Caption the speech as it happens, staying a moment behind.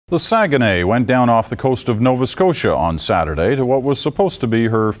The Saguenay went down off the coast of Nova Scotia on Saturday to what was supposed to be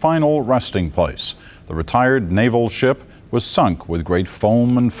her final resting place. The retired naval ship was sunk with great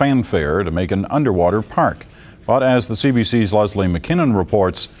foam and fanfare to make an underwater park. But as the CBC's Leslie McKinnon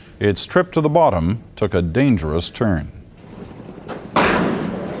reports, its trip to the bottom took a dangerous turn.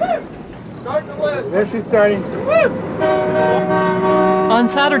 There she's starting. On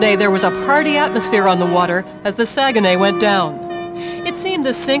Saturday, there was a party atmosphere on the water as the Saguenay went down. It seemed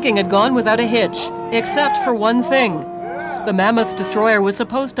the sinking had gone without a hitch, except for one thing. The mammoth destroyer was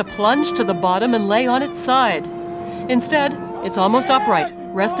supposed to plunge to the bottom and lay on its side. Instead, it's almost upright,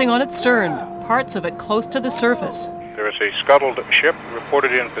 resting on its stern, parts of it close to the surface. There is a scuttled ship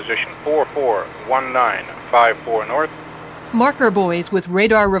reported in position 441954 north. Marker buoys with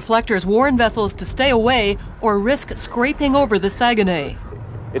radar reflectors warn vessels to stay away or risk scraping over the Saguenay.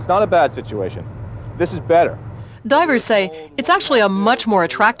 It's not a bad situation. This is better. Divers say it's actually a much more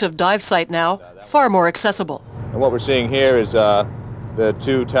attractive dive site now, far more accessible. And what we're seeing here is the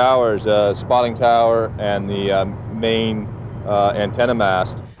two towers, spotting tower and the main antenna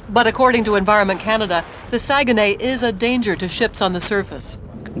mast. But according to Environment Canada, the Saguenay is a danger to ships on the surface.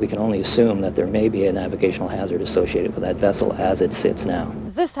 We can only assume that there may be a navigational hazard associated with that vessel as it sits now.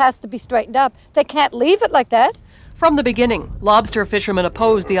 This has to be straightened up. They can't leave it like that. From the beginning, lobster fishermen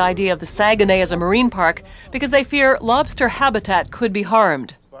opposed the idea of the Saguenay as a marine park because they fear lobster habitat could be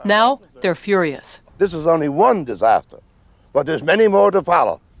harmed. Now, they're furious. This is only one disaster, but there's many more to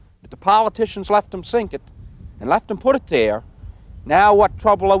follow. The politicians left them sink it and left them put it there. Now what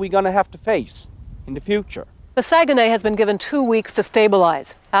trouble are we going to have to face in the future? The Saguenay has been given 2 weeks to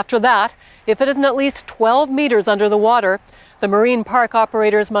stabilize. After that, if it isn't at least 12 meters under the water, the marine park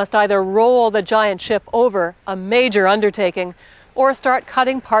operators must either roll the giant ship over, a major undertaking, or start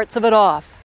cutting parts of it off.